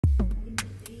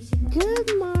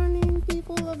Good morning,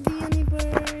 people of the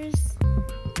universe!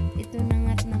 Ito na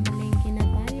nga't namalengke na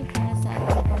tayo para sa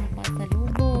ating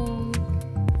pampasalubong.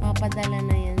 Papadala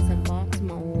na yan sa box,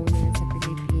 mauuna yan sa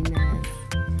Pilipinas.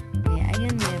 Kaya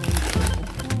ayan, meron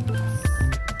chocolates.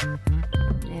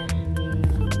 Meron din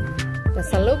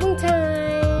pasalubong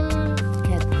time!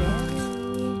 Cadbury.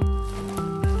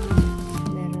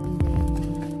 Meron din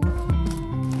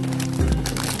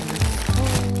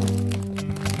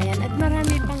ayan, at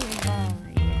marami pang iba.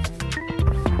 Ayan.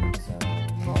 So,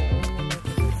 mauuna na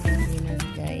ito sa Pilipinas,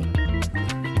 guys.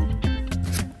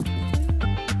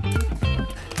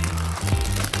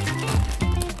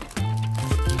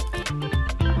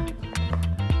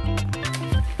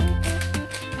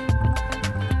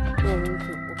 Meron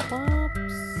Choco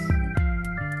Pops.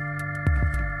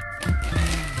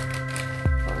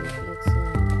 Cornflakes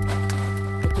yan.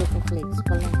 Choco Flakes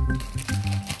pala.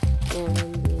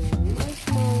 Meron din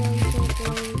marshmallow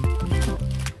chocolate.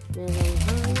 Meron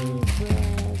honey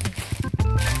bread.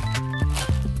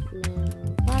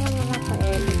 Meron parang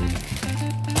Raffaello.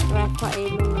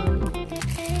 Raffaello nga yun.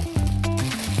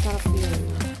 Sarap yun.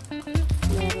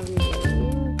 Meron din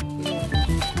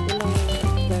ilang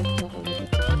dark chocolate.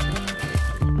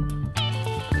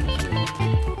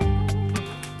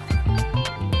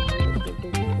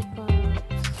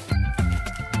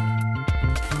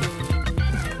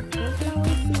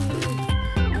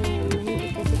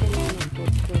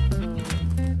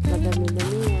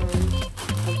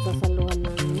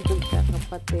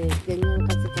 Kapatid, ganyan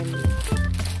kasi kami.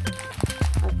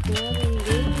 At meron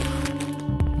din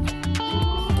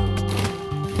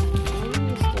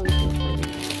stone chocolate.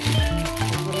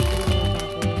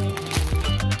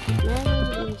 Meron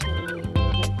din siya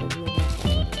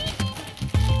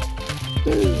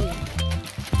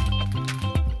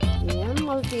ayan,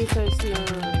 Maltesers na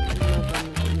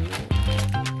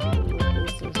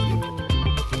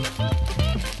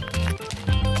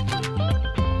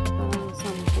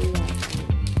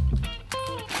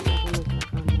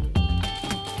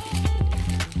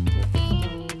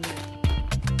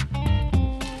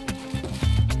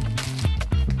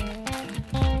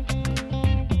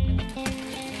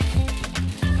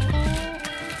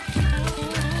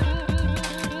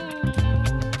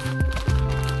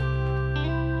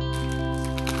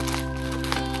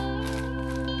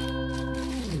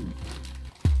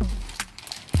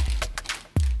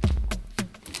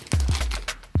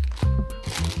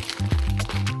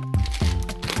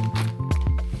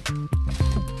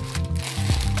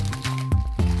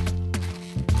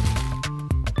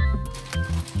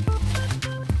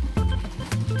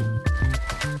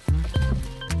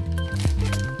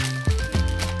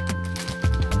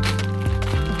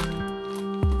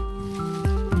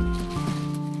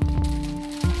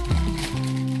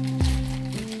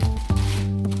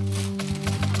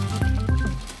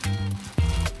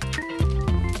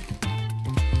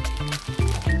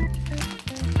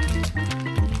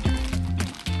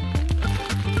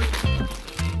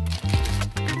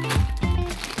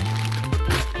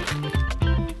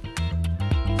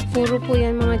puro po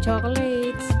yan mga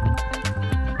chocolates.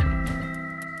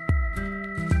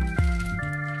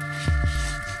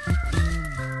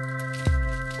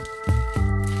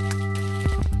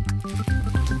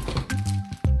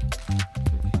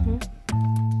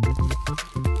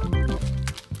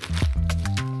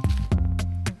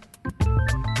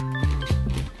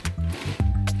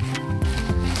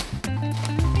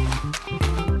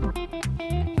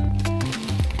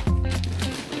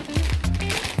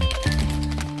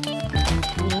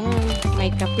 May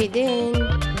kape din.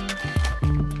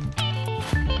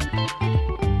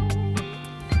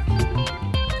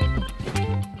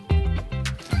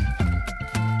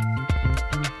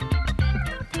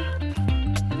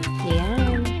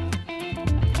 Ayan.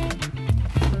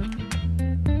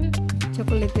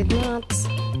 Chocolated nuts.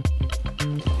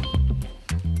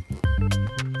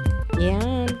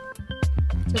 Ayan.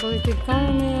 Chocolated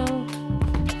caramel.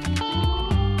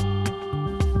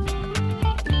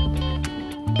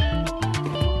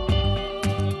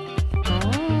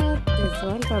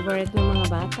 Favorite ng mga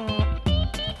bata.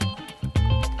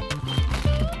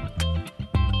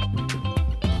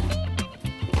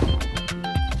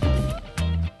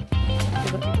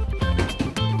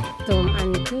 Tom.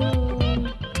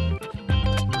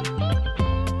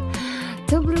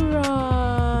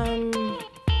 Toblerone.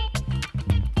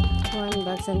 1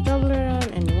 box of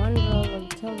Toblerone and 1 roll of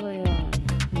Toblerone.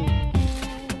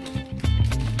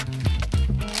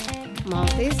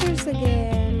 Maltesers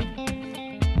again.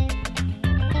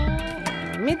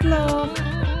 Meatloaf.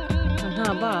 Ang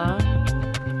haba.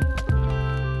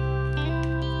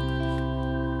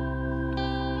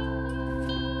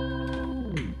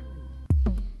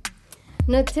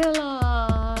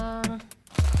 Nutella.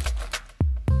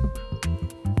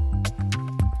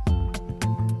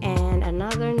 And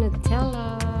another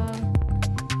Nutella.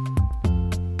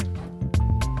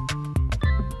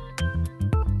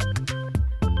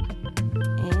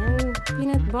 And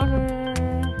peanut butter.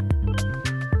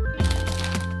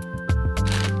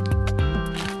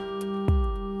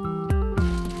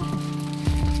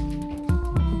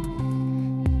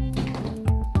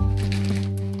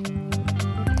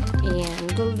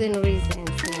 Golden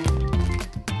raisins na.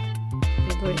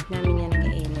 Favorite namin yan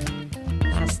kainin.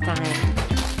 Last time.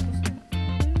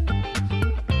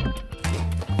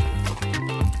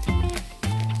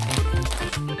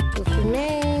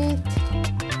 Coconut.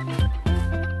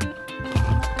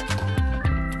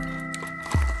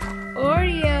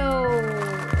 Oreo.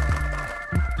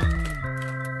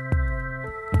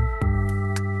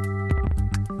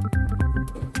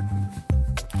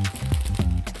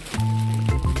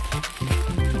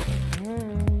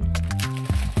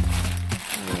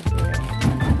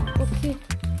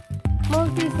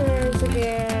 Multifers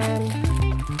again.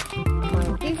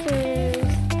 Multifers.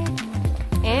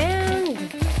 And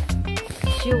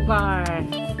sugar.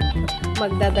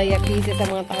 Magdadayakisi sa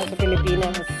mga tao sa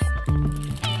Pilipinas.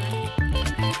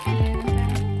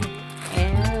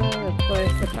 And of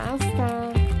course the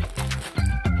pasta.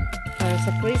 Para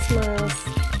sa Christmas.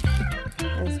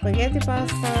 And spaghetti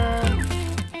pasta.